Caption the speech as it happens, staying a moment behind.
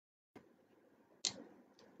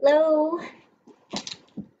Hello.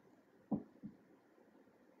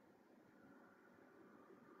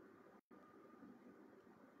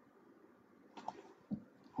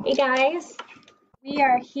 Hey guys, we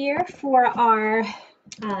are here for our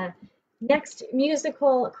next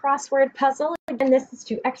musical crossword puzzle. Again, this is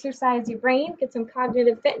to exercise your brain, get some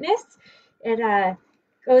cognitive fitness. It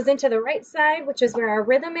goes into the right side, which is where our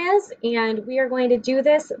rhythm is, and we are going to do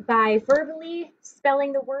this by verbally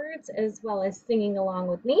spelling the words as well as singing along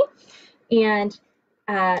with me, and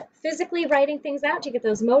physically writing things out to get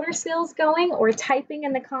those motor skills going, or typing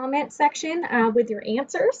in the comment section with your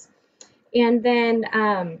answers. And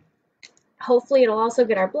then hopefully it'll also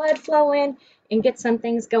get our blood flowing and get some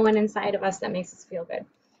things going inside of us that makes us feel good.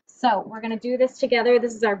 So we're going to do this together.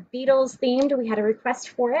 This is our Beatles themed. We had a request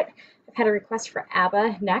for it. I've had a request for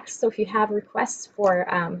ABBA next. So if you have requests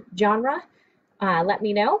for genre, let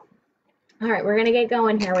me know. All right, we're going to get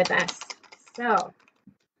going here with this. So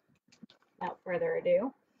without further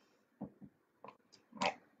ado, all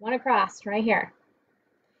right, one across right here.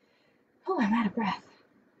 Oh, I'm out of breath.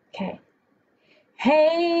 Okay.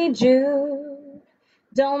 Hey Jude,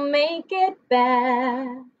 don't make it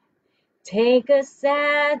bad. Take a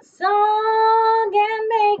sad song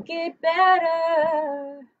and make it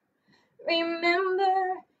better.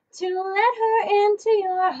 Remember to let her into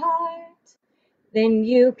your heart. Then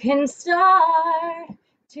you can start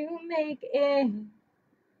to make it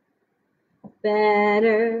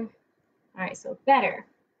better. All right, so better.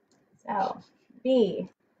 So B,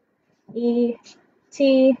 E,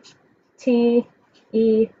 T, T,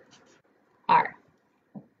 E, R.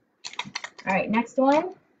 All right, next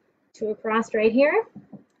one. Two across right here.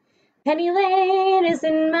 Penny Lane is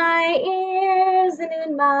in my ears and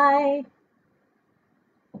in my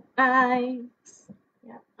eyes.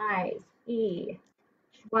 Yep, eyes. E,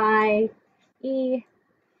 Y, E,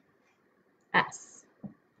 S.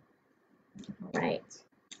 All right.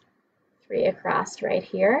 Three across right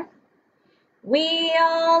here. We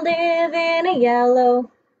all live in a yellow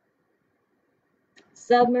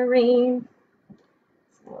submarine.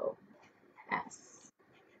 So S,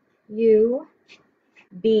 U,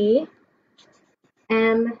 B,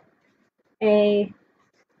 M, A,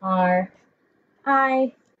 R,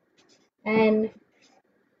 I, N,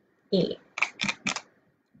 E.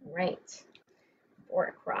 Right. Four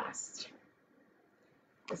across.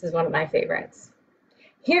 This is one of my favorites.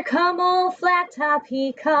 Here come old flat top,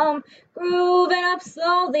 he come, grooving up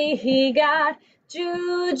slowly, he got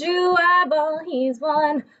juju eyeball, he's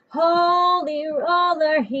one holy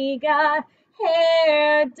roller, he got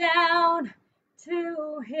hair down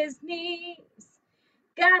to his knees.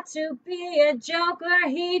 Got to be a joker,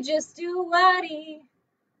 he just do what he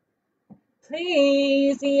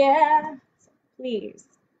please, yeah, please.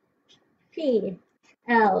 P,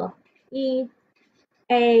 L, E,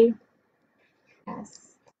 A,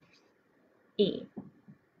 S, E.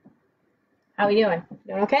 How we doing?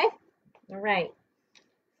 Doing okay? All right.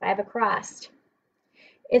 Five across.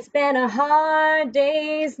 It's been a hard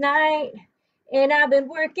day's night, and I've been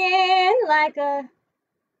working like a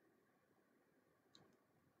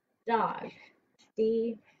dog.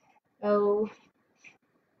 D, O,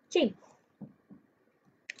 G.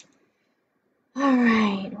 All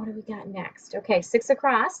right. What do we got next? Okay, six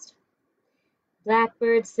across.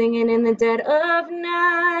 Blackbird singing in the dead of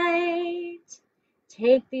night.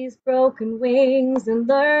 Take these broken wings and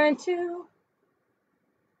learn to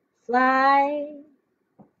fly.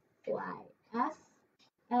 Fly. F,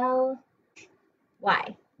 L,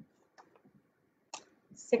 Y.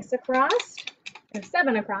 Six across, or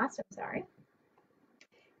seven across, I'm sorry.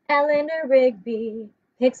 Eleanor Rigby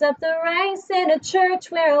picks up the rice in a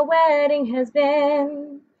church where a wedding has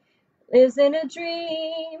been. Lives in a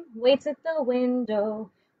dream, waits at the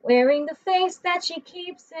window, wearing the face that she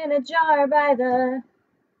keeps in a jar by the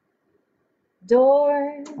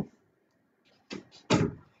door.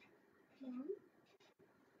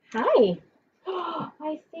 Hi.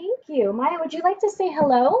 Why, thank you. Maya, would you like to say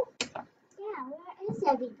hello? Yeah, where is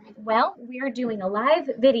everybody? Well, we are doing a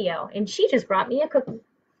live video, and she just brought me a cookie.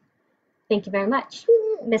 Thank you very much,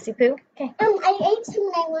 Missy Pooh. Okay. I ate some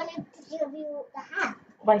and I wanted to give you the half.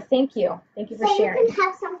 Why, thank you. Thank you for so sharing. you can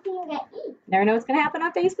have something to eat. Never know what's going to happen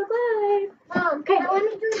on Facebook Live. Mom, okay. I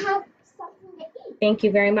wanted to have something to eat. Thank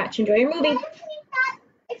you very much. Enjoy your movie. You can eat that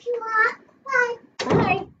if you want. Bye.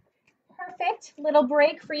 Bye. Perfect. Little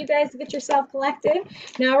break for you guys to get yourself collected.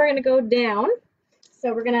 Now we're going to go down.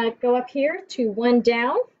 So we're going to go up here to one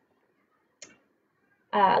down.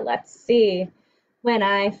 Let's see. When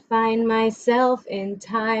I find myself in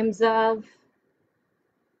times of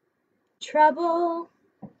trouble,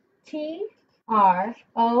 T, All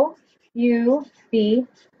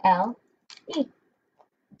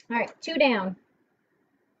right, 2 down.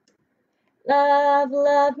 Love,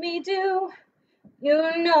 love me do.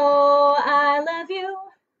 You know I love you.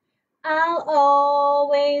 I'll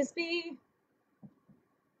always be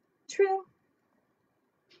true.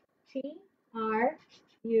 True. All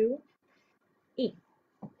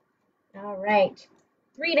right,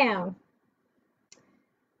 3 down.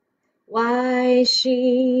 Why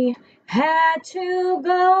she had to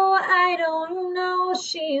go, I don't know,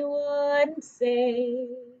 she wouldn't say.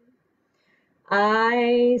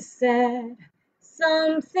 I said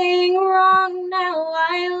something wrong, now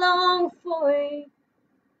I long for you.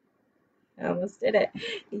 I almost did it.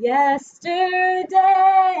 Yesterday.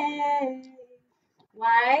 Yesterday.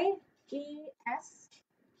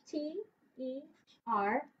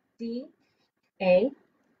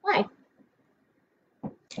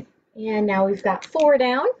 And now we've got 4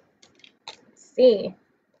 down. Let's see.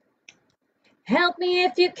 Help me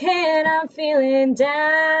if you can, I'm feeling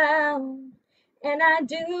down. And I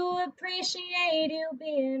do appreciate you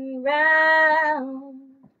being around.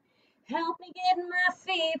 Help me get my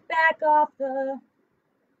feet back off the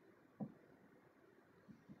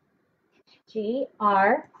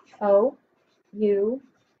Ground.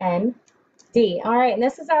 All right, and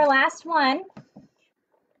this is our last one.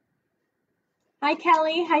 Hi,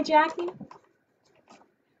 Kelly. Hi, Jackie.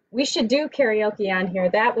 We should do karaoke on here.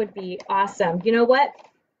 That would be awesome. You know what?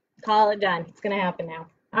 Call it done. It's going to happen now.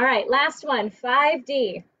 All right, last one,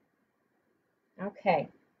 5D. Okay.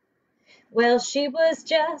 Well, she was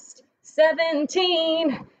just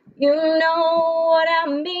 17. You know what I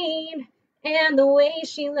mean. And the way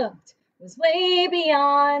she looked was way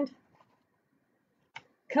beyond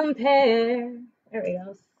compare. There we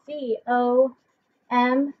go.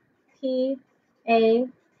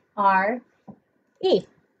 COMPARE.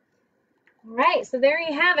 All right, so there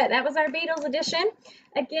you have it. That was our Beatles edition.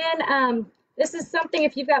 Again, this is something,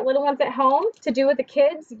 if you've got little ones at home, to do with the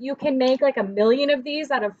kids. You can make like 1,000,000 of these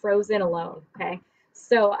out of Frozen alone, okay?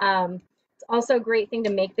 So it's also a great thing to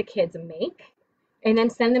make the kids make and then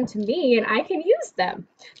send them to me and I can use them.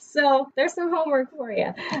 So there's some homework for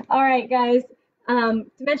you. All right, guys.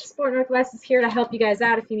 Dementia Support Northwest is here to help you guys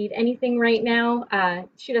out. If you need anything right now,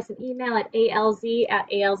 shoot us an email at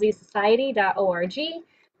alz@alzsociety.org.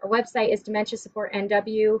 Our website is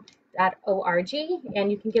dementiasupportnw.org,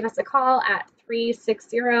 and you can give us a call at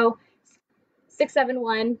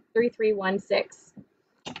 360-671-3316.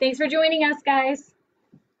 Thanks for joining us, guys.